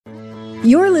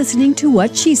You're listening to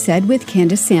What She Said with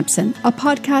Candace Sampson, a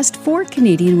podcast for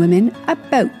Canadian women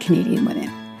about Canadian women.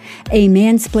 A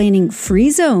mansplaining-free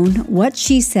zone, What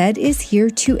She Said is here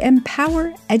to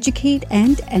empower, educate,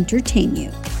 and entertain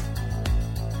you.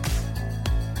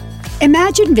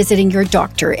 Imagine visiting your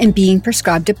doctor and being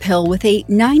prescribed a pill with a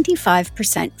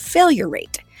 95% failure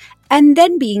rate, and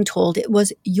then being told it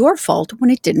was your fault when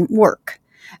it didn't work.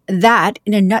 That,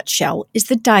 in a nutshell, is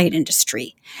the diet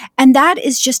industry. And that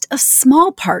is just a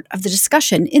small part of the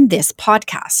discussion in this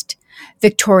podcast.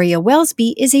 Victoria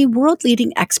Welsby is a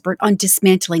world-leading expert on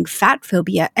dismantling fat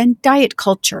phobia and diet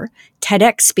culture,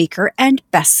 TEDx speaker, and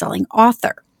best-selling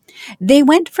author. They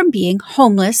went from being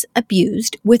homeless,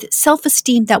 abused, with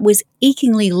self-esteem that was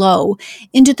achingly low,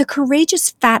 into the courageous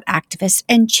fat activist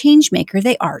and changemaker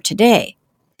they are today.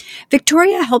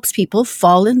 Victoria helps people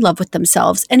fall in love with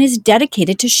themselves and is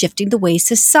dedicated to shifting the way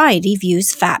society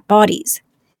views fat bodies.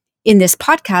 In this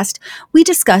podcast, we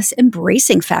discuss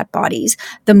embracing fat bodies,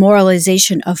 the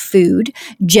moralization of food,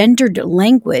 gendered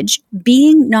language,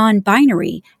 being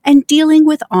non-binary, and dealing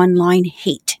with online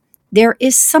hate. There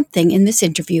is something in this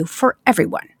interview for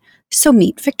everyone. So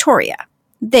meet Victoria.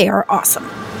 They are awesome.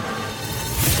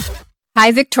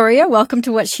 Hi, Victoria. Welcome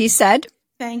to What She Said.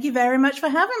 Thank you very much for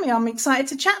having me. I'm excited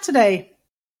to chat today.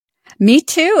 Me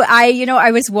too. I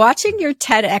was watching your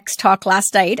TEDx talk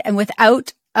last night, and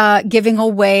without giving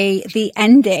away the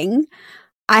ending,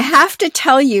 I have to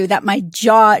tell you that my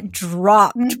jaw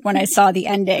dropped when I saw the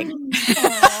ending.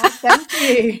 Oh, thank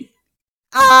you.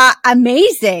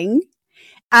 Amazing.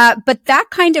 But that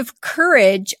kind of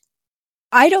courage,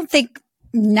 I don't think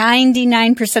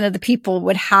 99% of the people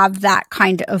would have that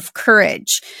kind of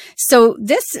courage. So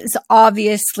this has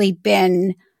obviously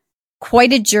been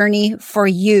quite a journey for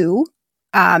you.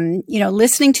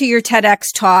 Listening to your TEDx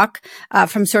talk,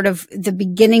 from sort of the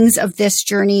beginnings of this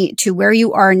journey to where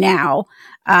you are now.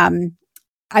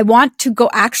 I want to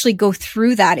go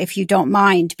through that if you don't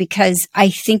mind, because I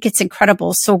think it's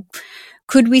incredible. So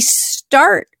could we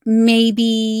start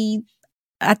maybe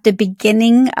at the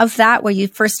beginning of that, where you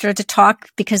first started to talk,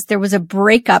 because there was a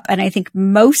breakup, and I think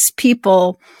most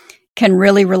people can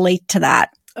really relate to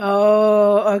that.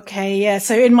 Oh, okay. Yeah.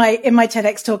 So in my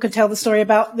TEDx talk, I tell the story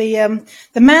about the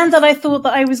man that I thought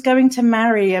that I was going to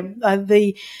marry,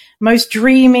 the most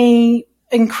dreamy,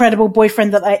 incredible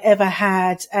boyfriend that I ever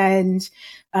had. And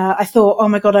I thought, oh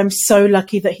my God, I'm so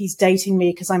lucky that he's dating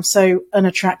me because I'm so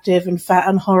unattractive and fat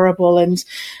and horrible. And,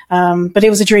 but it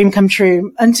was a dream come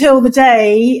true until the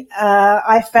day,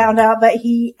 I found out that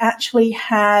he actually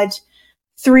had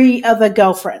 3 other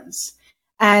girlfriends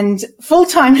and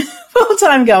full-time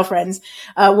girlfriends.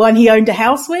 One he owned a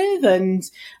house with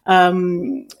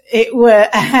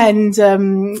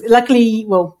luckily,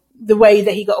 well, the way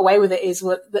that he got away with it is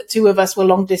that 2 of us were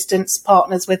long distance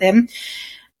partners with him.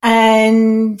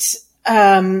 And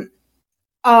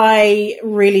I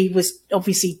really was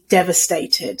obviously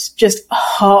devastated, just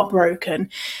heartbroken.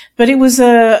 But it was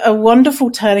a wonderful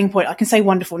turning point. I can say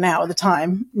wonderful now. At the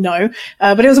time, no.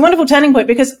 But it was a wonderful turning point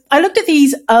because I looked at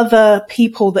these other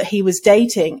people that he was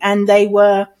dating, and they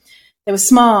were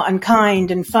smart and kind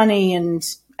and funny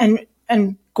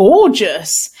and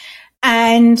gorgeous.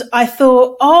 And I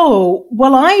thought, oh,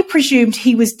 well, I presumed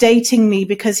he was dating me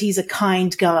because he's a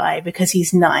kind guy, because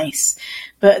he's nice.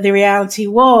 But the reality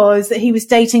was that he was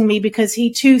dating me because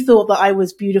he too thought that I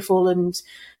was beautiful and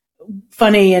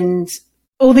funny and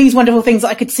all these wonderful things that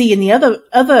I could see in the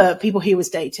other people he was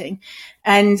dating.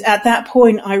 And at that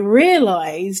point, I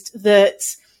realized that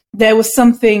there was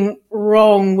something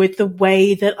wrong with the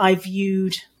way that I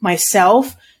viewed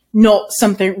myself, not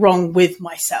something wrong with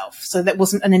myself. So that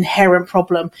wasn't an inherent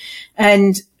problem.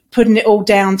 And putting it all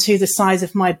down to the size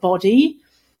of my body,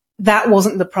 that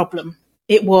wasn't the problem.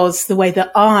 It was the way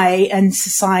that I and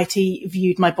society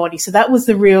viewed my body. So that was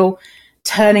the real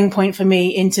turning point for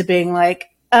me into being like,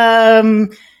 I'm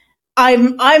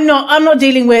not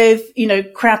dealing with,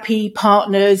 crappy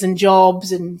partners and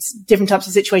jobs and different types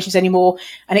of situations anymore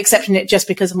and accepting it just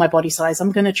because of my body size.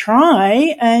 I'm going to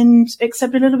try and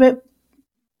accept a little bit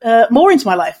more into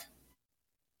my life.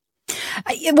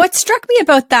 What struck me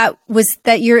about that was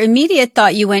that your immediate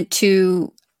thought you went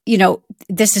to,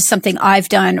 this is something I've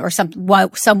done or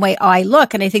some way I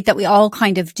look. And I think that we all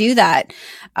kind of do that.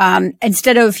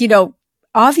 Instead of,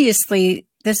 obviously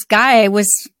this guy was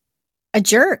a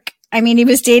jerk. I mean, he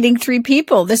was dating 3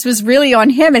 people. This was really on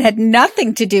him. It had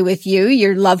nothing to do with you.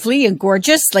 You're lovely and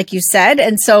gorgeous, like you said.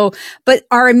 And so, but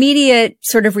our immediate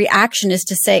sort of reaction is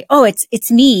to say, oh,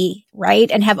 it's me, right?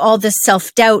 And have all this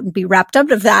self-doubt and be wrapped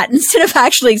up of that instead of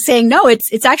actually saying, no,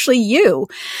 it's actually you.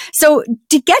 So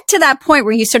to get to that point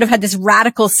where you sort of had this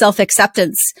radical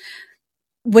self-acceptance,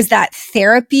 was that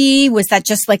therapy? Was that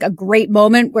just like a great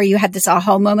moment where you had this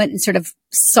aha moment and sort of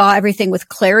saw everything with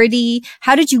clarity?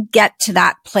 How did you get to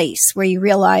that place where you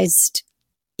realized,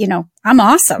 I'm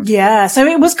awesome? Yeah. So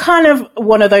it was kind of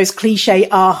one of those cliche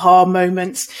aha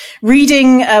moments.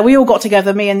 Reading, we all got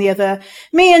together, me and the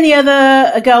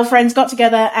other girlfriends got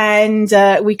together,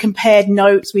 and we compared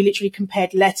notes. We literally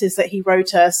compared letters that he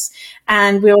wrote us,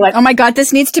 and we were like, oh my God,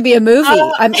 this needs to be a movie.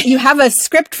 You have a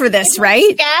script for this, right?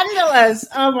 Scandalous.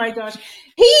 Oh my gosh.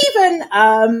 He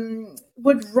even,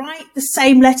 would write the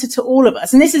same letter to all of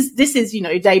us. And this is,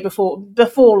 day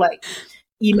before like,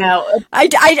 email.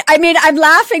 I mean, I'm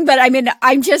laughing, but I'm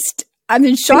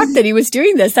in shock that he was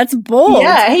doing this. That's bold.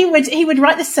 Yeah, he would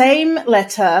write the same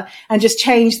letter and just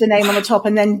change the name on the top,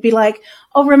 and then be like,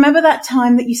 "Oh, remember that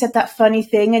time that you said that funny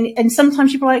thing?" And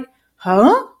sometimes you'd be like,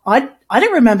 "Huh? I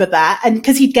don't remember that." And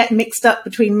because he'd get mixed up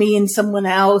between me and someone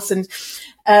else, and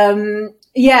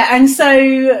and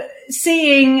so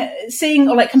seeing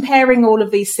or like comparing all of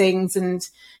these things, and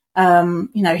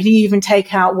he'd even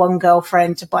take out one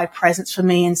girlfriend to buy presents for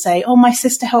me and say, "Oh, my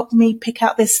sister helped me pick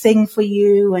out this thing for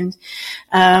you." And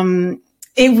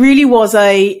it really was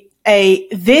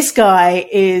this guy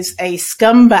is a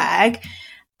scumbag,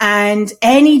 and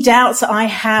any doubts that I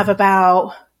have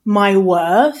about my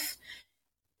worth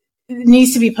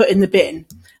needs to be put in the bin.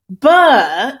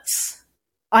 But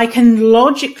I can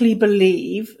logically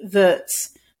believe that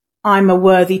I'm a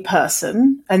worthy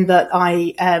person and that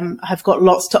I have got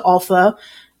lots to offer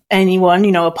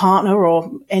anyone, a partner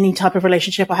or any type of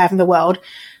relationship I have in the world.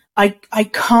 I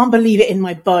can't believe it in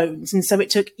my bones. And so it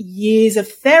took years of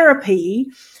therapy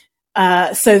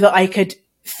so that I could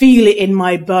feel it in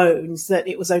my bones that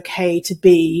it was okay to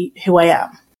be who I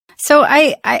am. So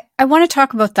I want to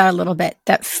talk about that a little bit,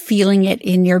 that feeling it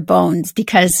in your bones,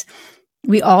 because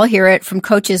we all hear it from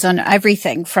coaches on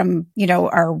everything from,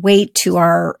 our weight to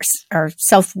our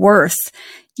self-worth,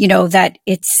 that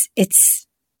it's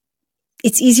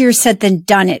easier said than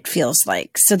done, it feels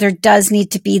like. So there does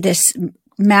need to be this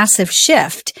massive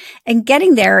shift, and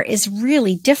getting there is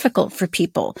really difficult for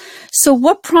people. So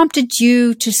what prompted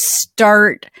you to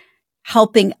start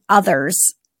helping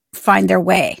others find their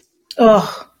way?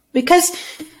 Because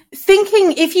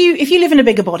thinking if you live in a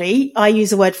bigger body, I use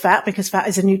the word fat because fat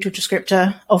is a neutral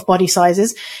descriptor of body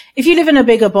sizes. If you live in a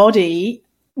bigger body,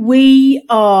 we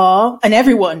are, and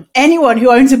anyone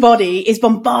who owns a body is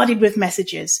bombarded with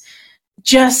messages,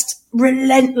 just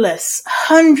relentless,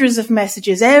 hundreds of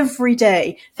messages every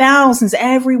day, thousands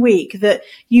every week that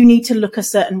you need to look a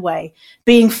certain way.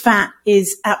 Being fat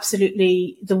is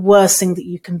absolutely the worst thing that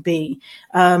you can be.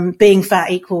 Being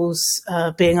fat equals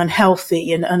being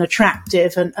unhealthy and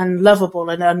unattractive and unlovable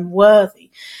and unworthy.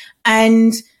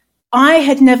 And I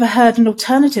had never heard an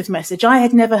alternative message. I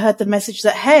had never heard the message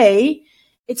that, hey,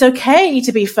 it's okay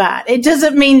to be fat. It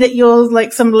doesn't mean that you're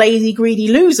like some lazy, greedy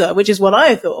loser, which is what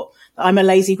I thought. I'm a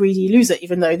lazy, greedy loser,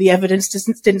 even though the evidence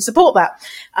didn't support that.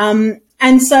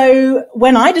 And so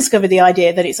when I discovered the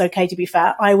idea that it's okay to be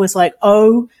fat, I was like,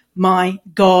 oh my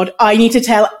God, I need to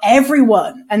tell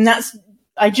everyone. And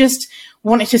I just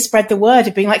wanted to spread the word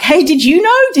of being like, hey, did you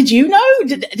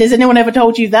know? Does anyone ever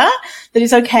told you that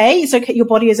it's okay? It's okay. Your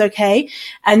body is okay.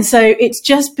 And so it's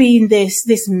just been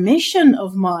this mission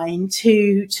of mine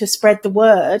to spread the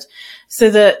word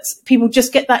so that people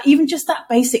just get that, even just that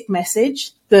basic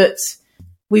message that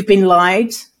we've been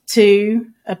lied to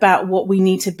about what we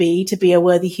need to be a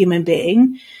worthy human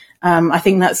being. I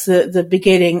think that's the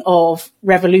beginning of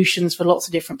revolutions for lots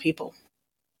of different people.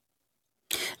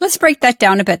 Let's break that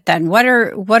down a bit then. What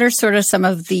are sort of some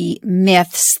of the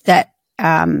myths that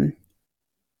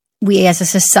we as a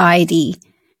society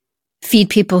feed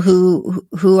people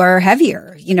who are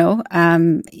heavier,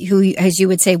 who, as you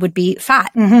would say, would be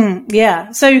fat? Mm-hmm.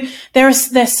 Yeah. So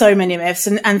there's so many myths,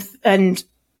 and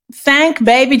thank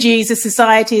baby Jesus,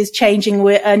 society is changing.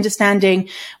 We're understanding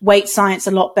weight science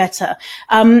a lot better.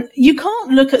 You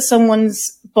can't look at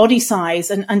someone's body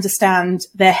size and understand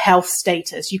their health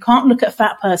status. You can't look at a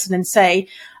fat person and say,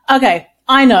 okay,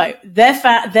 I know they're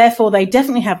fat, therefore they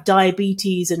definitely have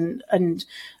diabetes and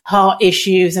heart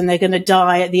issues, and they're going to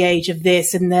die at the age of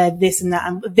this, and they're this and that,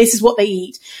 and this is what they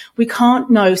eat. We can't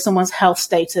know someone's health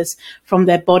status from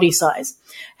their body size.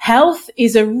 Health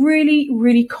is a really,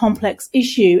 really complex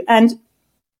issue, and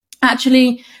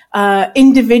actually,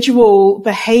 individual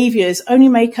behaviors only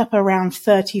make up around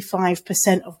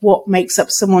 35% of what makes up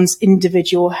someone's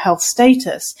individual health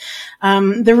status.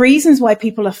 The reasons why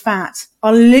people are fat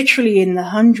are literally in the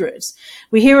hundreds.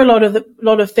 We hear a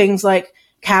lot of things like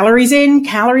calories in,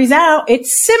 calories out.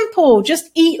 It's simple. Just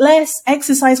eat less,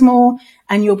 exercise more,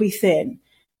 and you'll be thin.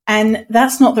 And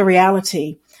that's not the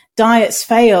reality. diets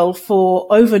fail for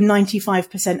over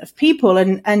 95% of people.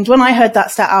 And when I heard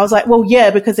that stat, I was like, well, yeah,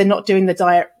 because they're not doing the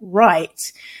diet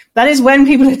right. That is when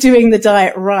people are doing the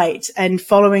diet right and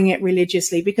following it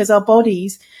religiously, because our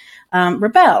bodies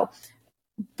rebel.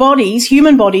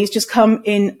 Human bodies just come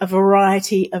in a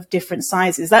variety of different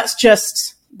sizes. That's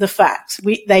just the fact.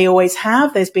 They always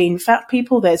have. There's been fat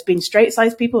people, there's been straight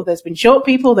sized people, there's been short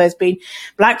people, there's been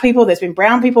black people, there's been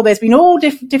brown people, there's been all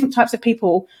different types of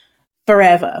people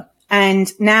forever.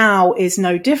 And now is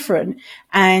no different.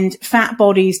 And fat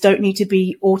bodies don't need to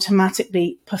be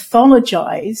automatically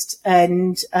pathologized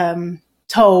and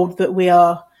told that we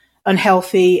are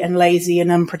unhealthy and lazy and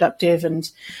unproductive and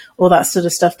all that sort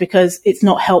of stuff, because it's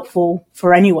not helpful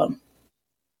for anyone.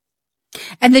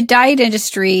 And the diet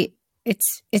industry,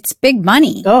 it's big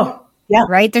money. Oh, yeah.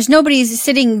 Right? There's nobody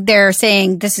sitting there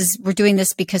saying we're doing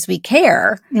this because we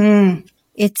care.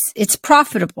 It's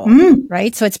profitable,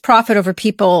 right? So it's profit over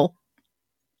people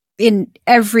in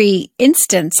every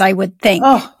instance, I would think.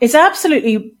 Oh, it's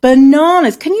absolutely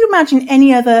bananas. Can you imagine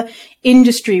any other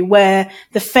industry where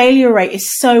the failure rate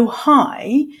is so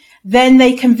high, then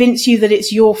they convince you that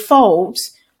it's your fault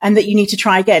and that you need to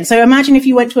try again? So imagine if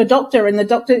you went to a doctor and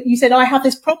you said, I have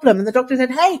this problem. And the doctor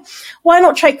said, hey, why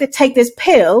not take this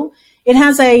pill? It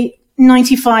has a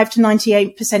 95 to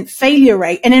 98% failure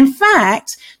rate. And in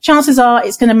fact, chances are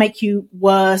it's going to make you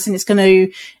worse, and it's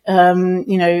going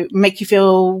to, make you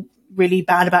feel really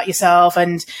bad about yourself,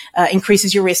 and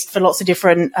increases your risk for lots of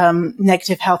different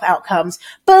negative health outcomes.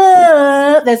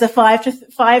 But there's a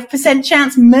 5%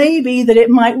 chance maybe that it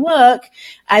might work.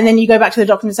 And then you go back to the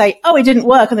doctor and say, oh, it didn't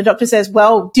work. And the doctor says,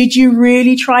 well, did you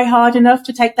really try hard enough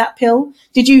to take that pill?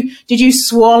 Did you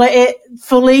swallow it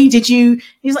fully?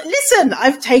 He's like, listen,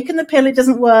 I've taken the pill. It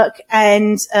doesn't work.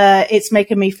 And it's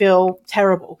making me feel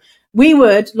terrible. We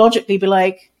would logically be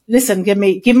like, listen, give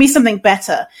me something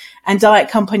better. And diet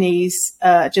companies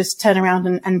just turn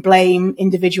around and blame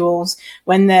individuals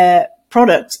when their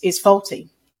product is faulty,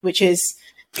 which is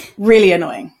really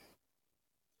annoying.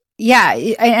 Yeah,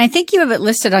 I think you have it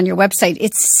listed on your website.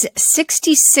 It's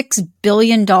 $66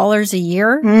 billion a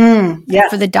year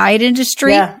for the diet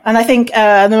industry. Yeah, and I think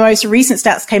the most recent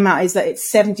stats came out is that it's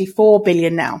 74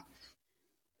 billion now.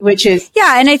 Which is...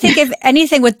 Yeah, and I think if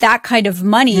anything with that kind of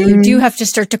money, you do have to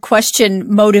start to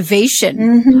question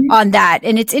motivation on that.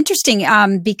 And it's interesting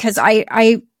because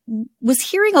I was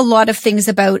hearing a lot of things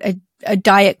about a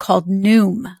diet called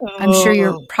Noom. I'm sure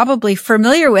you're probably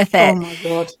familiar with it. Oh, my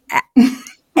God.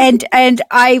 And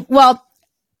I'd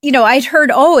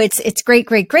heard, it's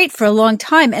great for a long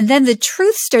time. And then the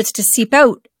truth starts to seep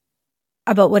out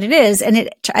about what it is. And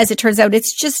as it turns out,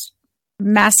 it's just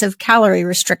massive calorie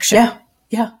restriction. Yeah.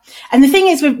 Yeah. And the thing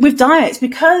is with diets,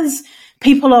 because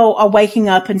people are waking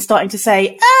up and starting to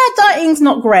say, dieting's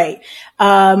not great.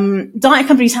 Diet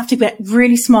companies have to get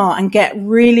really smart and get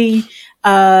really,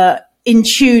 in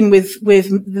tune with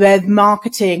their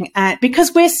marketing, and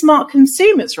because we're smart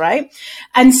consumers, right?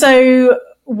 And so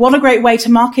what a great way to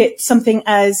market something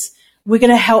as, we're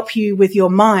going to help you with your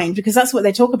mind, because that's what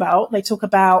they talk about. They talk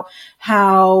about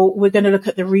how we're going to look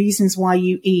at the reasons why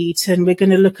you eat, and we're going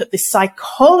to look at the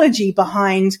psychology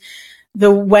behind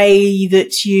the way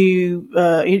that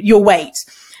your weight.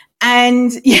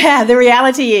 And yeah, the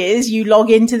reality is you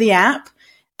log into the app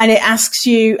and it asks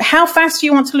you, how fast do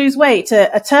you want to lose weight?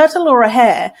 A turtle or a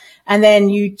hare? And then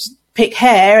you pick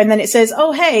hare, and then it says,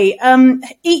 oh, hey,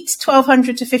 eat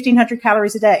 1,200 to 1,500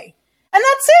 calories a day. And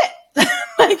that's it.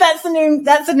 Like that's the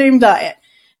Noom diet,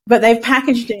 but they've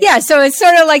packaged it. Yeah. So it's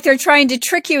sort of like they're trying to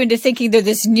trick you into thinking they're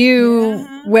this new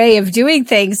way of doing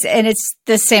things. And it's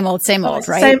the same old,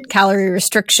 right? Calorie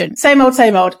restriction. Same old.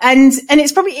 And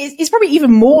it's probably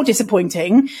even more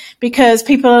disappointing, because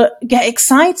people get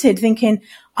excited thinking,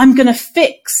 I'm going to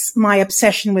fix my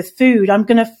obsession with food. I'm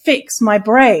going to fix my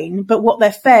brain. But what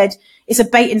they're fed is a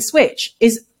bait and switch,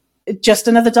 is just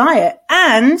another diet,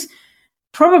 and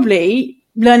probably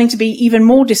learning to be even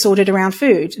more disordered around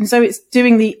food. And so it's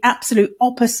doing the absolute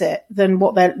opposite than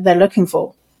what they're looking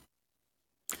for.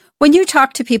 When you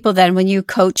talk to people then, when you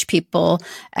coach people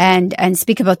and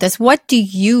speak about this, what do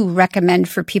you recommend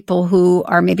for people who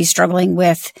are maybe struggling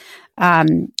with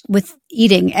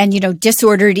eating and,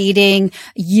 disordered eating,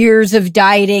 years of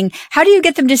dieting? How do you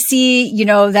get them to see,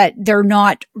 that they're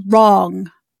not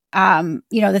wrong?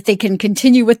 That they can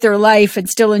continue with their life and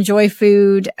still enjoy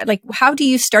food? Like, how do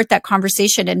you start that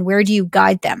conversation, and where do you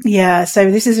guide them? Yeah.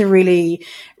 So this is a really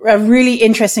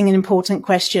interesting and important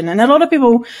question. And a lot of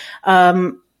people,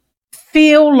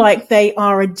 feel like they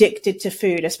are addicted to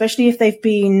food, especially if they've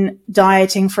been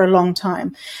dieting for a long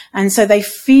time. And so they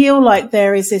feel like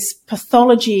there is this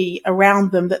pathology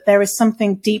around them, that there is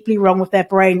something deeply wrong with their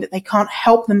brain, that they can't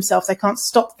help themselves. They can't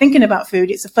stop thinking about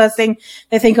food. It's the first thing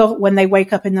they think of when they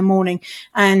wake up in the morning.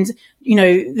 And, you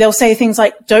know, they'll say things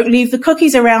like, don't leave the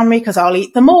cookies around me because I'll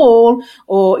eat them all.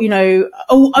 Or, you know,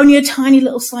 oh, only a tiny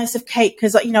little slice of cake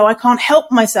because, you know, I can't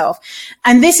help myself.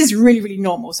 And this is really, really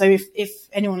normal. So if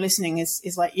anyone listening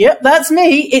is like, yep, that's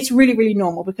me, it's really, really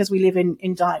normal because we live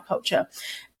in diet culture.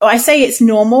 I say it's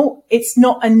normal. It's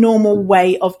not a normal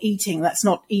way of eating. That's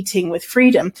not eating with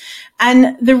freedom.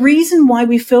 And the reason why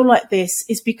we feel like this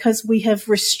is because we have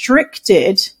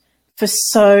restricted for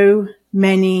so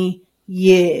many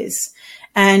years.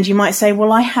 And you might say,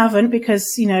 well, I haven't,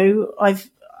 because, you know,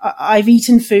 I've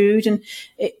eaten food, and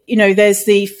you know, there's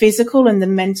the physical and the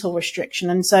mental restriction.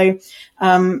 And so,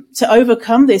 to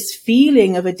overcome this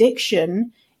feeling of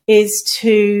addiction is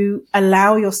to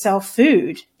allow yourself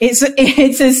food. It's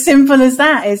as simple as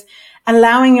that, is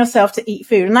allowing yourself to eat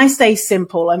food. And I say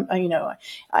simple, you know,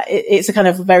 it's a kind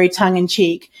of very tongue in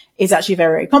cheek. It's actually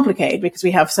very, very complicated because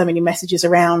we have so many messages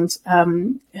around,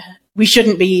 we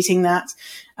shouldn't be eating that.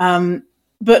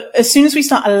 But as soon as we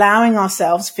start allowing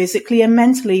ourselves physically and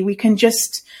mentally, we can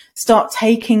just start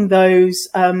taking those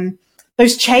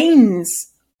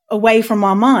chains away from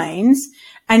our minds,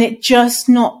 and it just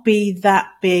not be that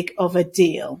big of a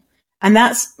deal. And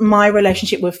that's my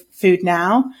relationship with food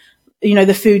now. You know,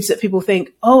 the foods that people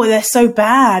think, oh, they're so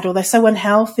bad, or they're so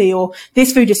unhealthy, or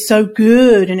this food is so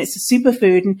good and it's a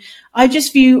superfood. And I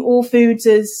just view all foods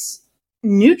as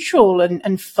neutral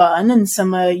and fun, and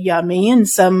some are yummy and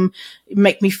some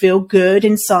make me feel good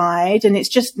inside, and it's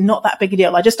just not that big a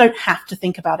deal. I just don't have to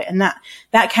think about it. And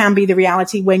that can be the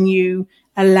reality when you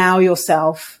allow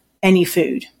yourself any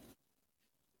food.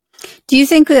 Do you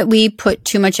think that we put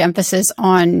too much emphasis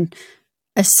on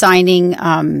assigning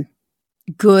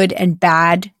good and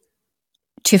bad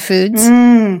to foods?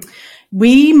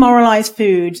 We moralize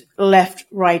food left,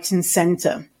 right, and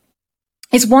center.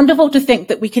 It's wonderful to think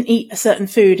that we can eat a certain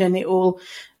food and it will,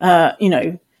 you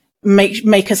know,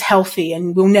 make us healthy,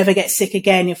 and we'll never get sick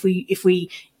again if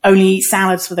we only eat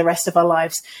salads for the rest of our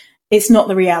lives. It's not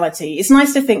the reality. It's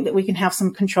nice to think that we can have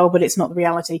some control, but it's not the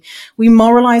reality. We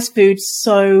moralize food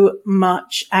so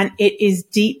much, and it is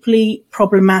deeply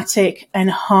problematic and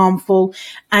harmful,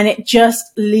 and it just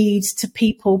leads to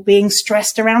people being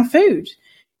stressed around food,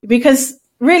 because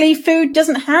really food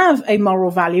doesn't have a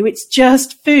moral value. It's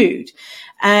just food.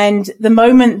 And the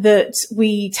moment that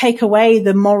we take away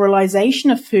the moralization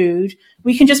of food,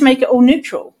 we can just make it all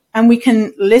neutral, and we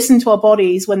can listen to our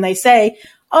bodies when they say,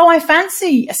 oh, I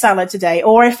fancy a salad today,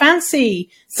 or I fancy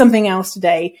something else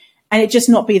today, and it just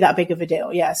not be that big of a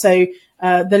deal. Yeah. So,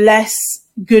 the less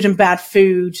good and bad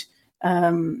food,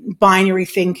 binary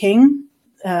thinking,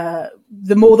 the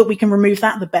more that we can remove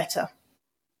that, the better.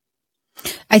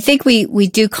 I think we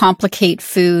do complicate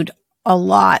food a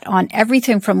lot on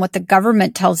everything from what the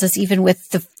government tells us, even with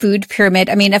the food pyramid.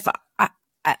 I mean, if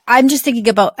I'm just thinking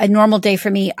about a normal day for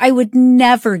me, I would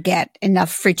never get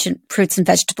enough fruits and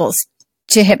vegetables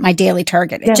to hit my daily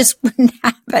target. It just wouldn't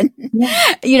happen,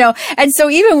 you know? And so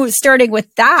even starting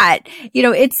with that, you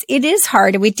know, it is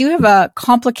hard, and we do have a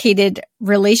complicated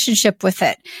relationship with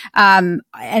it. And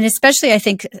especially I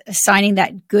think assigning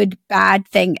that good, bad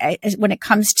thing when it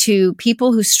comes to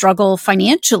people who struggle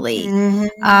financially,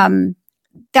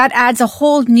 that adds a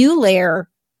whole new layer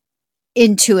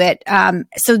into it.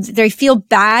 So they feel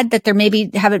bad that they maybe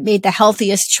haven't made the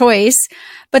healthiest choice,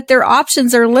 but their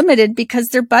options are limited because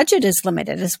their budget is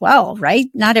limited as well, right?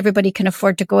 Not everybody can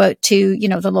afford to go out to, you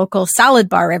know, the local salad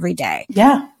bar every day.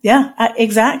 Yeah,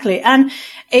 exactly. And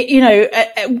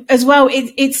as well,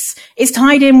 it's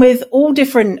tied in with all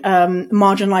different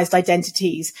marginalized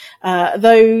identities.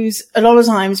 Those, a lot of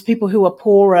times, people who are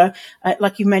poorer,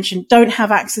 like you mentioned, don't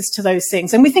have access to those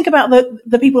things. And we think about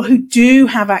the people who do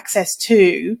have access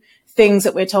to things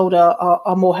that we're told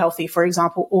are more healthy, for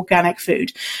example, organic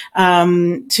food,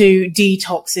 to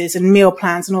detoxes and meal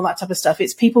plans and all that type of stuff.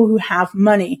 It's people who have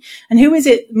money. And who is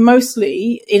it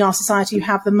mostly in our society who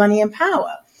have the money and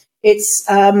power? It's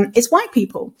white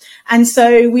people. And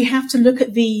so we have to look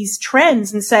at these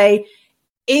trends and say,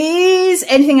 is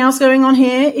anything else going on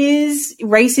here? Is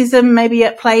racism maybe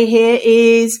at play here?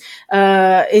 Is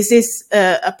this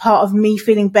a part of me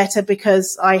feeling better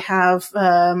because I have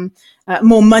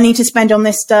more money to spend on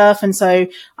this stuff, and so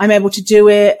I'm able to do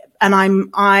it?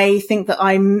 I think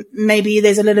that maybe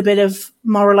there's a little bit of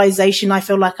moralization. I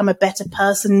feel like I'm a better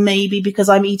person, maybe because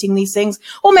I'm eating these things,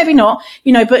 or maybe not,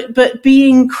 but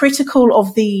being critical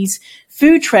of these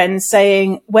food trends,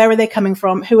 saying, where are they coming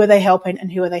from? Who are they helping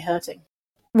and who are they hurting?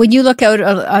 When you look out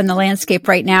on the landscape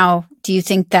right now, do you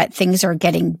think that things are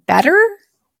getting better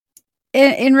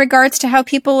in regards to how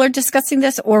people are discussing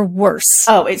this, or worse?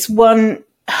 Oh, it's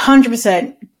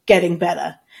 100% getting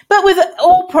better. But with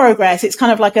all progress, it's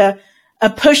kind of like a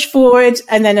push forward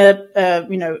and then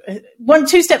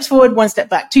two steps forward, one step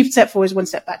back, 2 steps forward, 1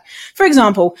 step back. For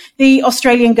example, the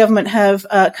Australian government have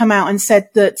come out and said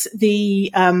that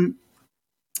the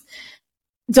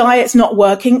diet's not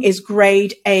working is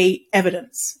grade A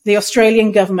evidence. The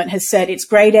Australian government has said it's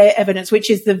grade A evidence, which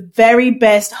is the very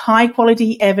best high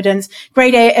quality evidence.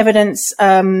 Grade A evidence,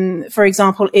 for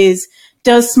example, is,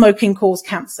 does smoking cause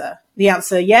cancer? The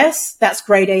answer, yes, that's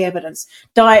grade A evidence.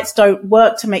 Diets don't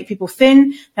work to make people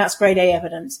thin. That's grade A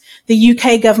evidence. The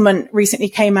UK government recently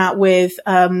came out with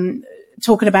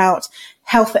talking about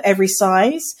health at every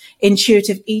size,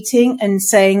 intuitive eating, and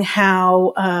saying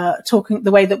how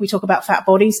the way that we talk about fat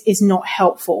bodies is not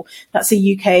helpful. That's a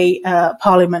UK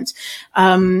Parliament.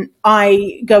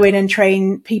 I go in and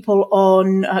train people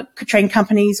on, train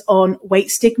companies on weight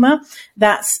stigma.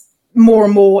 That's more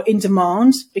and more in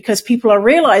demand because people are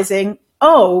realizing,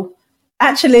 oh,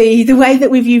 actually, the way that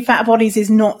we view fat bodies is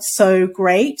not so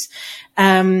great.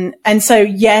 And so,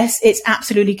 yes, it's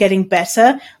absolutely getting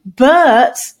better,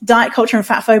 but diet culture and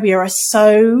fat phobia are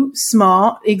so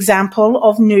smart example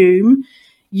of Noom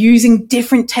using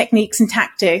different techniques and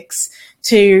tactics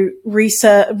to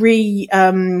repackage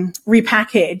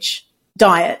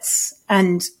diets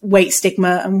and weight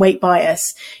stigma and weight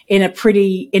bias in a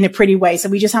pretty way. So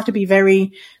we just have to be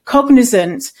very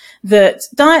cognizant that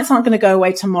diets aren't going to go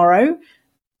away tomorrow.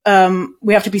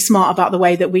 We have to be smart about the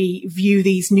way that we view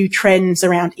these new trends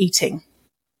around eating.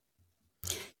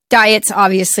 Diets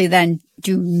obviously then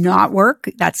do not work.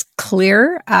 That's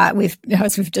clear. As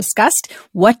we've discussed,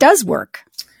 what does work?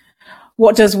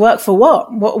 What does work for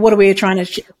what? What are we trying to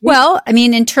achieve? Well, I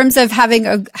mean, in terms of having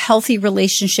a healthy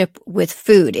relationship with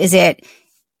food, is it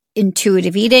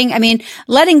intuitive eating? I mean,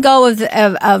 letting go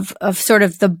of sort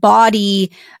of the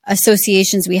body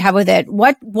associations we have with it.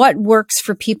 What works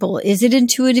for people? Is it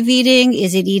intuitive eating?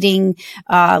 Is it eating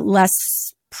less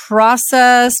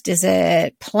processed? Is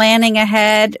it planning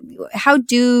ahead? How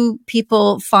do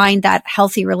people find that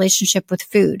healthy relationship with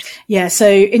food? Yeah, so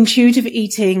intuitive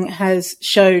eating has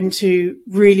shown to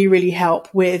really, really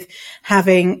help with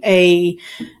having a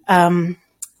when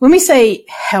we say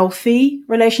healthy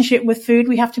relationship with food,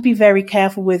 we have to be very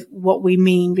careful with what we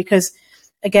mean because,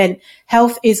 again,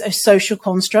 health is a social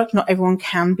construct. Not everyone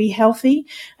can be healthy.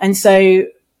 And so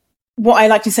what I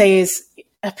like to say is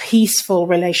a peaceful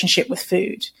relationship with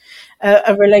food.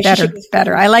 A relationship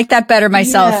better. I like that better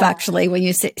myself, actually, when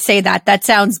you say that. That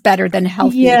sounds better than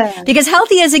healthy. Yeah. Because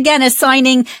healthy is, again,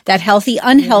 assigning that healthy,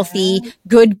 unhealthy,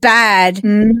 good, bad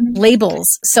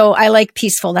labels. So I like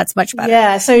peaceful. That's much better.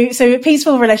 Yeah. So a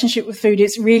peaceful relationship with food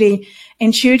is really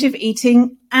intuitive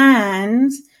eating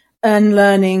and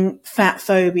unlearning fat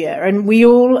phobia. And we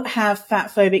all have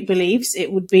fat phobic beliefs.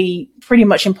 It would be pretty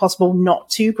much impossible not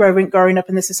to growing up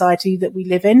in the society that we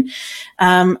live in.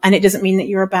 And it doesn't mean that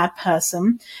you're a bad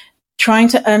person. Trying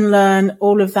to unlearn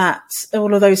all of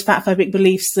those fat phobic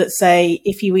beliefs that say,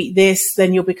 if you eat this,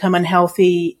 then you'll become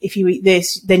unhealthy. If you eat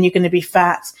this, then you're going to be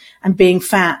fat, and being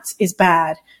fat is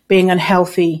bad. Being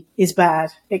unhealthy is bad,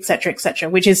 et cetera,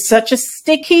 which is such a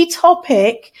sticky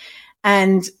topic.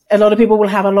 And a lot of people will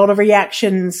have a lot of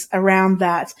reactions around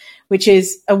that, which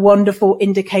is a wonderful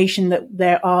indication that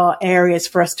there are areas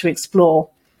for us to explore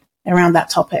around that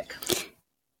topic.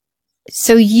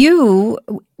 So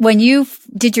when you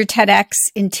did your TEDx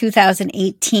in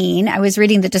 2018, I was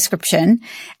reading the description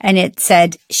and it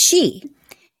said,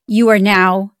 you are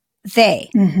now they.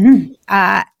 Mm-hmm.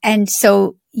 And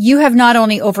so you have not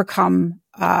only overcome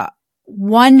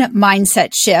one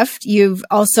mindset shift, you've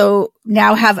also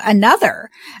now have another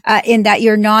in that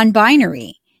you're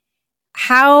non-binary.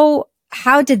 How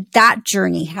did that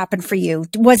journey happen for you?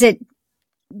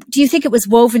 Do you think it was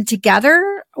woven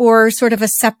together or sort of a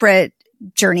separate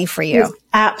journey for you? It's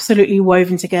absolutely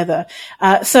woven together.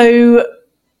 It's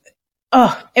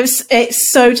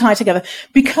so tied together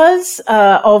because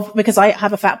I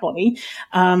have a fat body.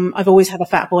 I've always had a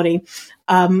fat body.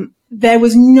 There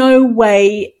was no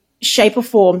way, shape or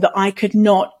form that I could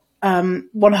not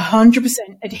 100%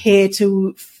 adhere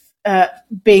to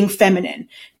being feminine,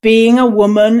 being a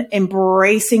woman,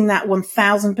 embracing that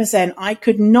 1000%. I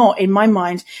could not, in my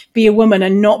mind, be a woman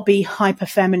and not be hyper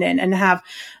feminine and have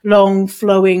long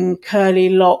flowing curly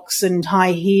locks and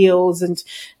high heels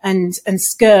and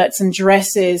skirts and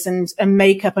dresses and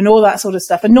makeup and all that sort of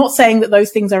stuff. And not saying that those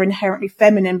things are inherently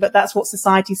feminine, but that's what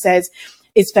society says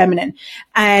is feminine.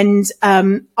 And,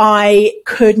 I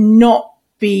could not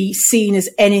be seen as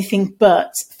anything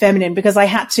but feminine because I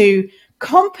had to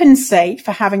compensate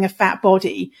for having a fat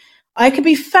body. I could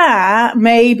be fat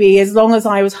maybe as long as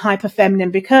I was hyper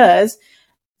feminine, because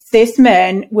cis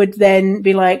men would then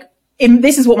be like,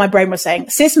 this is what my brain was saying.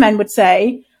 Cis men would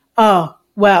say, oh,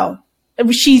 well,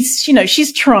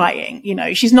 she's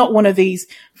trying, she's not one of these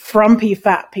frumpy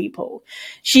fat people.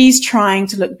 She's trying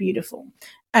to look beautiful.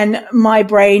 And my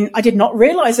brain, I did not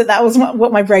realize that was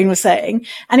what my brain was saying.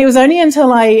 And it was only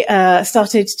until I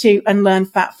started to unlearn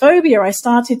fat phobia, I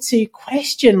started to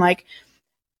question, like,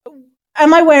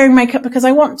 am I wearing makeup because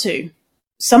I want to?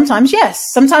 Sometimes, yes.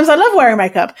 Sometimes I love wearing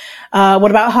makeup.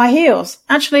 What about high heels?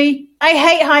 Actually, I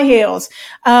hate high heels.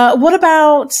 What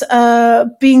about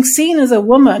being seen as a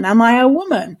woman? Am I a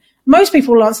woman? Most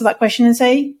people will answer that question and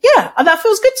say, yeah, that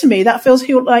feels good to me. That feels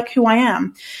like who I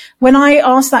am. When I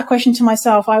asked that question to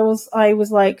myself, I was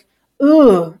like,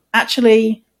 ooh,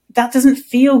 actually, that doesn't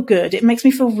feel good. It makes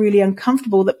me feel really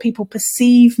uncomfortable that people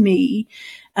perceive me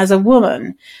as a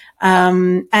woman.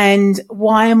 And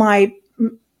why am I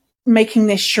making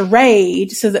this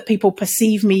charade so that people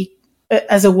perceive me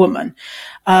as a woman?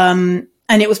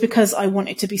 And it was because I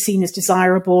wanted to be seen as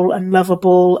desirable and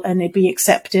lovable and be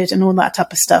accepted and all that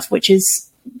type of stuff, which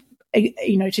is,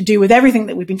 to do with everything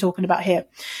that we've been talking about here.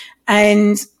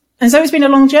 And so it's been a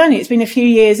long journey. It's been a few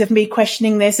years of me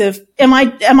questioning this of, am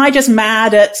I just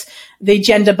mad at the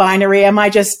gender binary? Am I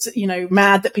just,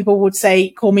 mad that people would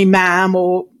call me ma'am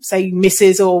or say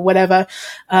Mrs. or whatever?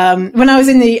 When I was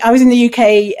in the UK,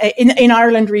 in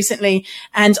Ireland recently,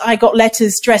 and I got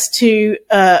letters addressed to,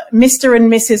 Mr.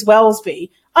 and Mrs.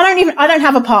 Welsby. I don't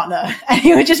have a partner. And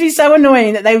it would just be so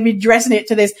annoying that they would be addressing it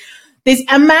to this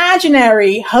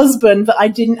imaginary husband that I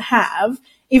didn't have,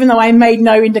 even though I made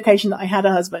no indication that I had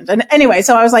a husband. And anyway,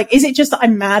 so I was like, is it just that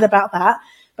I'm mad about that?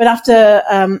 But after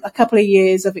a couple of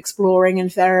years of exploring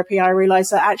and therapy, I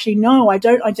realized that actually, no, I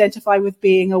don't identify with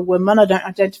being a woman. I don't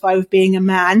identify with being a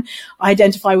man. I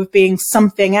identify with being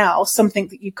something else, something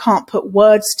that you can't put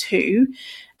words to.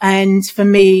 And for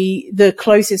me, the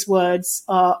closest words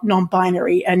are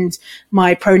non-binary and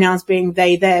my pronouns being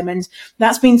they, them. And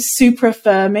that's been super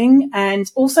affirming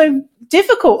and also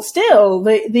difficult still.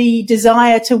 The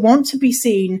desire to want to be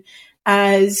seen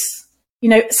as,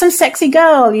 some sexy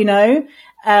girl,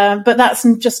 but that's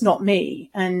just not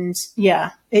me. And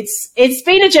yeah, it's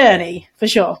been a journey for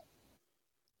sure.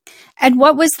 And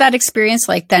what was that experience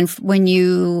like then when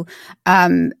you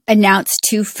announced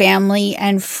to family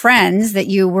and friends that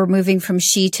you were moving from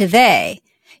she to they?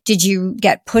 Did you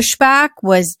get pushback?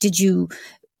 I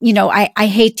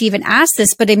hate to even ask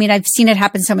this, but I mean, I've seen it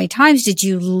happen so many times. Did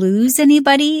you lose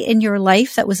anybody in your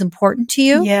life that was important to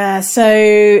you? Yeah, so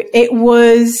it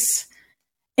was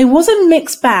a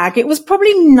mixed bag. It was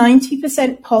probably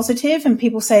 90% positive and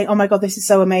people saying, oh my God, this is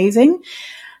so amazing.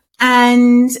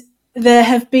 And there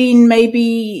have been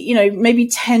maybe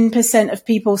 10% of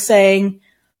people saying,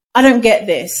 I don't get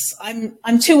this.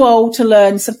 I'm too old to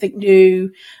learn something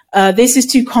new. This is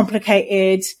too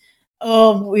complicated.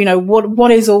 Oh,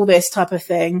 what is all this type of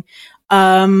thing?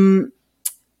 And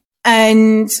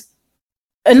I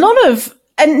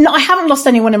haven't lost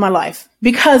anyone in my life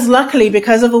luckily,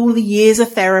 because of all the years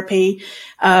of therapy,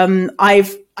 I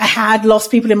had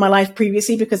lost people in my life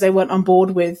previously because they weren't on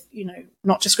board with,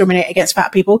 not discriminate against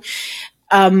fat people.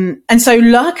 And so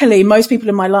luckily most people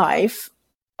in my life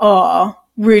are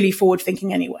really forward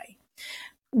thinking anyway.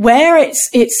 Where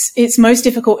it's most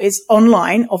difficult is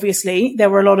online. Obviously, there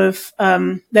were not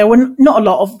a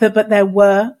lot of, but there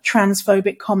were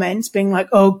transphobic comments being like,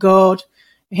 oh God,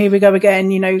 here we go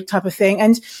again, type of thing.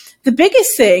 And the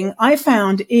biggest thing I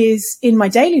found is in my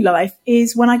daily life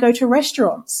is when I go to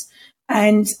restaurants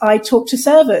and I talk to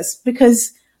servers,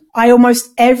 because I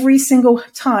almost every single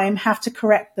time have to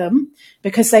correct them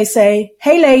because they say,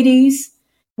 hey ladies,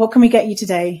 what can we get you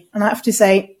today? And I have to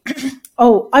say,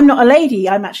 oh, I'm not a lady.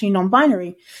 I'm actually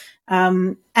non-binary.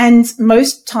 And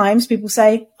most times people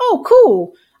say, oh,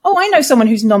 cool. Oh, I know someone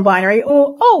who's non-binary,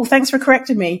 or, oh, thanks for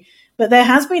correcting me. But there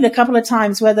has been a couple of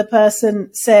times where the person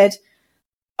said,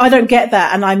 I don't get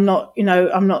that. And I'm not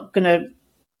going to,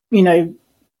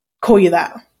 call you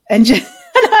that. And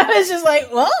I was just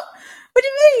like, what? What do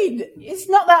you mean? It's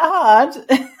not that hard.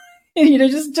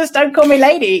 Just don't call me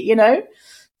lady,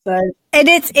 So, And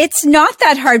it's not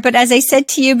that hard, but as I said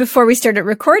to you before we started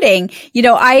recording,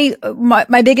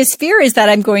 my biggest fear is that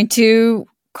I'm going to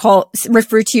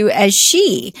refer to you as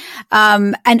she.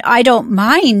 And I don't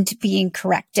mind being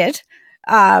corrected.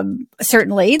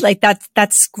 Certainly, like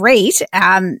that's great.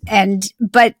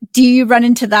 But do you run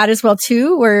into that as well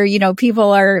too, where,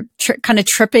 people are kind of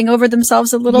tripping over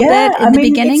themselves a little bit in the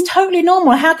beginning? It's totally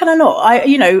normal. How can I not?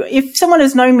 If someone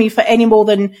has known me for any more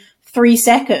than 3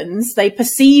 seconds, they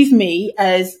perceive me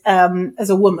as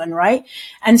a woman, right?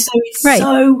 And so it's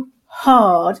so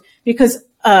hard because,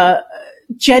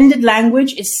 gendered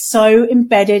language is so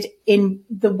embedded in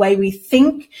the way we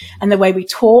think and the way we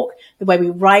talk, the way we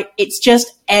write. It's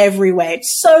just everywhere.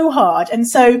 It's so hard. And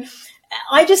so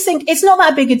I just think it's not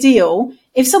that big a deal.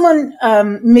 If someone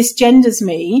misgenders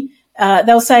me,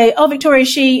 they'll say, oh, Victoria,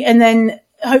 she, and then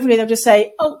hopefully they'll just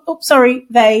say, oh, sorry,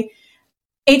 they.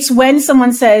 It's when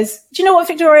someone says, do you know what,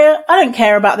 Victoria? I don't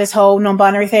care about this whole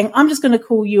non-binary thing. I'm just going to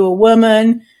call you a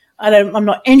woman. I'm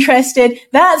not interested.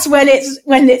 That's when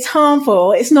it's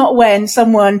harmful. It's not when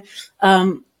someone,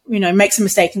 makes a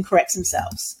mistake and corrects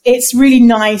themselves. It's really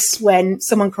nice when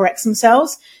someone corrects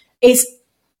themselves.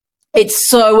 It's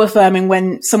so affirming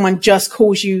when someone just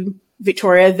calls you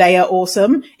Victoria. They are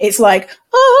awesome. It's like,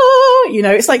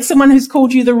 it's like someone who's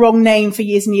called you the wrong name for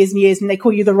years and years and years, and they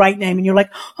call you the right name, and you're like,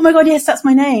 oh my God, yes, that's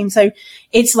my name. So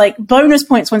it's like bonus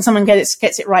points when someone gets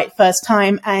it right first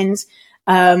time, and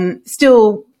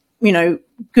still,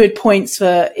 good points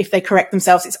for if they correct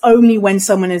themselves. It's only when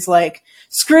someone is like,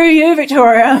 screw you,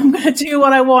 Victoria, I'm going to do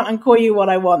what I want and call you what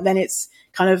I want. Then it's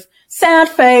kind of sad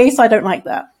face. I don't like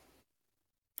that.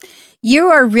 You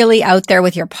are really out there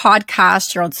with your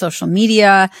podcast, you're on social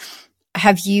media.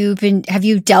 Have you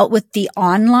dealt with the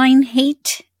online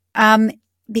hate?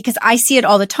 Because I see it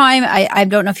all the time. I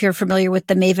don't know if you're familiar with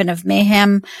the Maven of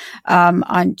Mayhem.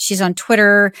 She's on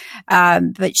Twitter.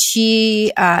 But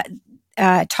she,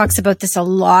 talks about this a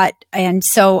lot. And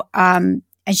so, and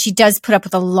she does put up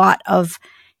with a lot of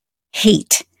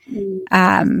hate.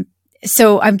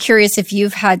 So I'm curious if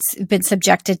you've been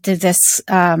subjected to this,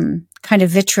 kind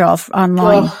of vitriol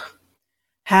online. Oh,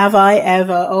 have I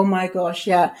ever? Oh my gosh.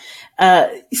 Yeah.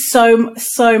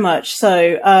 So much.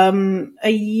 So,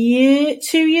 a year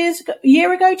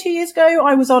ago,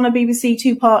 I was on a BBC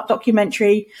 2-part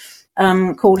documentary,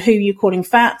 called Who You Calling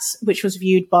Fat, which was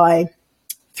viewed by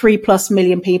 3+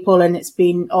 million people, and it's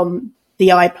been on the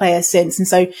iPlayer since. And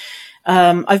so,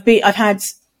 I've had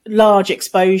large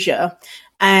exposure,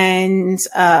 and,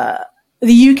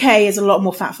 the UK is a lot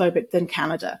more fat phobic than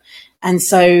Canada. And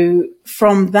so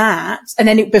from that, and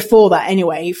then before that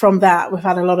anyway, from that, we've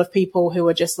had a lot of people who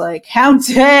are just like, how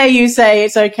dare you say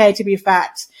it's okay to be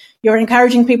fat? You're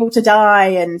encouraging people to die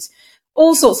and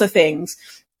all sorts of things.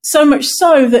 So much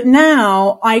so that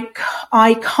now I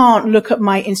can't look at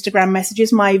my Instagram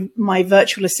messages. My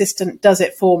virtual assistant does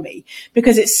it for me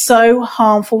because it's so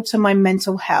harmful to my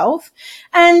mental health.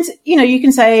 And, you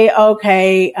can say,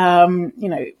 okay,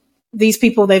 these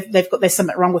people, there's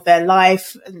something wrong with their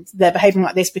life and they're behaving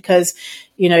like this because,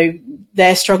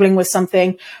 they're struggling with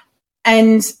something.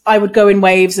 And I would go in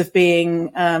waves of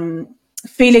being,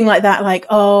 feeling like that, like,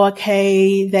 oh,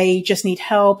 okay, they just need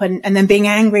help. And then being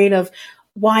angry of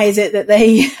why is it that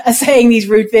they are saying these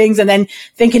rude things, and then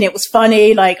thinking it was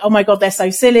funny, like, oh my God, they're so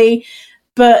silly.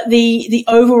 But the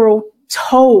overall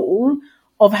toll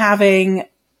of having,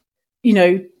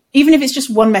 even if it's just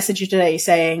one message a day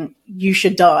saying you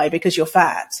should die because you're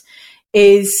fat,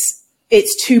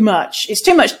 it's too much. It's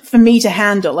too much for me to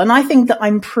handle. And I think that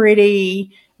I'm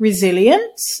pretty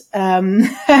resilient. And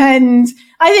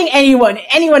I think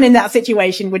anyone in that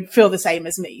situation would feel the same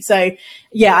as me. So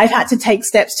yeah, I've had to take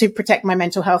steps to protect my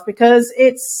mental health because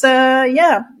it's,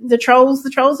 the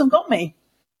trolls have got me.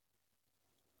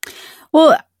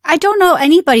 Well, I don't know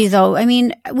anybody though. I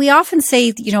mean, we often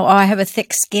say, oh, I have a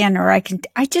thick skin, or I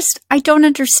don't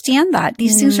understand that.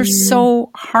 These things are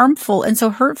so harmful and so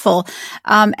hurtful.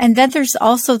 And then there's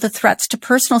also the threats to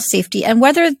personal safety, and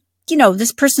whether,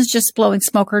 this person's just blowing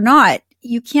smoke or not,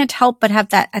 you can't help but have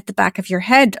that at the back of your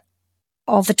head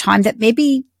all the time that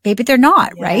maybe they're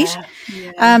not, right?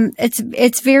 Yeah.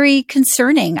 It's very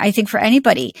concerning, I think, for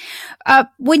anybody.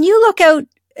 When you look out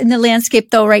in the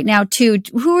landscape though right now too,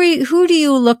 who do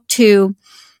you look to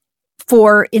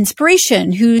for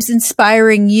inspiration? Who's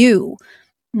inspiring you?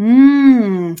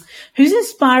 Who's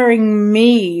inspiring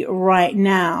me right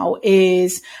now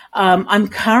is, I'm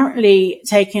currently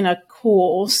taking a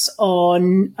course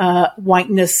on,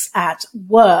 whiteness at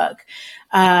work.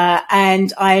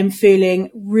 And I am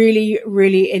feeling really,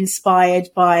 really inspired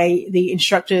by the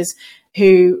instructors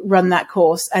who run that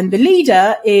course. And the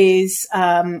leader is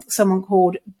someone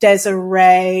called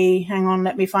Desiree. Hang on,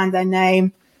 let me find their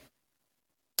name.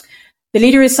 The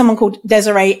leader is someone called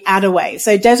Desiree Adaway.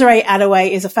 So Desiree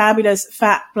Adaway is a fabulous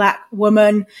fat Black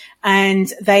woman, and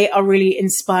they are really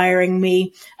inspiring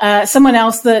me. Someone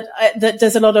else that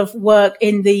does a lot of work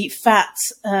in the fat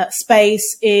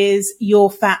space is Your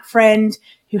Fat Friend,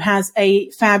 who has a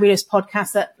fabulous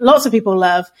podcast that lots of people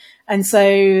love. And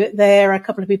so there are a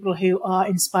couple of people who are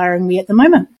inspiring me at the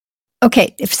moment.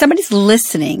 Okay, if somebody's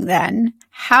listening, then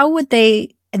how would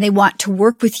they, and they want to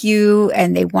work with you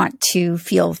and they want to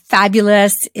feel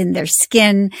fabulous in their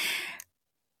skin,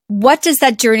 what does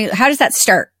that journey, how does that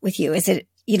start with you? Is it,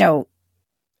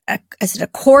 is it a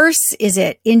course? Is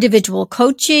it individual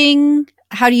coaching?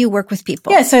 How do you work with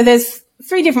people? Yeah, so there's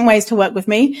 3 different ways to work with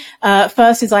me.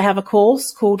 First is I have a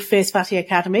course called Fierce Fatty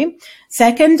Academy.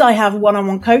 Second, I have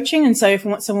one-on-one coaching. And so if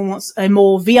someone wants a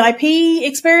more VIP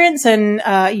experience, and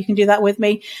you can do that with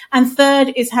me. And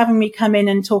third is having me come in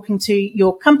and talking to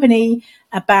your company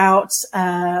about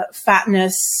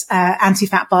fatness,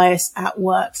 anti-fat bias at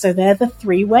work. So they're the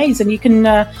 3 ways. And you can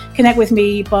connect with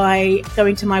me by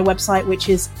going to my website, which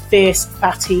is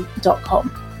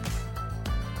fiercefatty.com.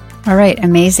 All right.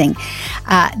 Amazing.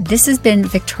 This has been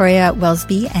Victoria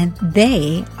Welsby, and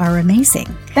they are amazing.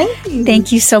 Thank you.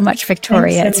 Thank you so much,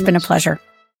 Victoria. It's been a pleasure.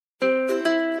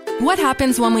 What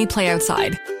happens when we play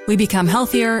outside? We become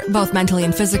healthier, both mentally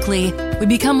and physically. We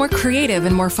become more creative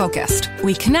and more focused.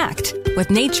 We connect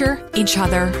with nature, each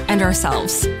other, and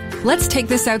ourselves. Let's Take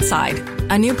This Outside,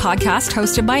 a new podcast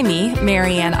hosted by me,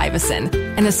 Marianne Iveson,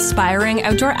 an aspiring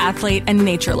outdoor athlete and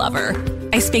nature lover.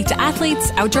 I speak to athletes,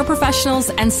 outdoor professionals,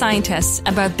 and scientists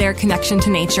about their connection to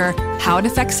nature, how it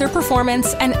affects their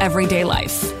performance, and everyday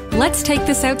life. Let's Take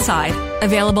This Outside,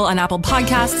 available on Apple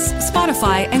Podcasts,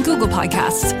 Spotify, and Google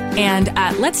Podcasts, and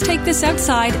at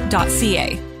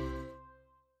letstakethisoutside.ca.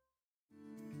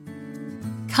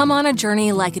 Come on a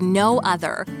journey like no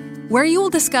other, where you will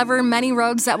discover many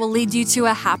roads that will lead you to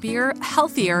a happier,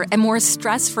 healthier, and more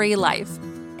stress-free life.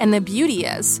 And the beauty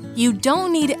is, you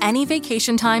don't need any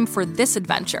vacation time for this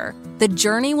adventure. The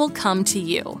journey will come to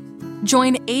you.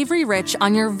 Join Avery Rich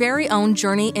on your very own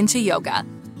journey into yoga.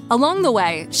 Along the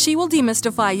way, she will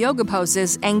demystify yoga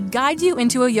poses and guide you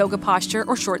into a yoga posture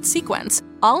or short sequence,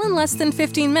 all in less than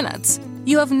 15 minutes.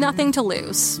 You have nothing to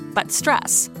lose but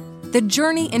stress. The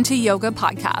Journey into Yoga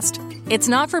podcast. It's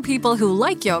not for people who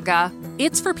like yoga,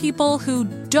 it's for people who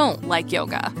don't like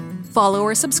yoga. Follow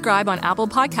or subscribe on Apple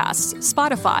Podcasts,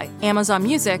 Spotify, Amazon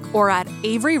Music, or at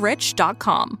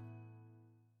averyrich.com.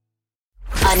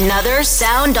 Another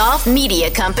Sound Off Media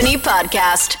Company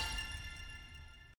podcast.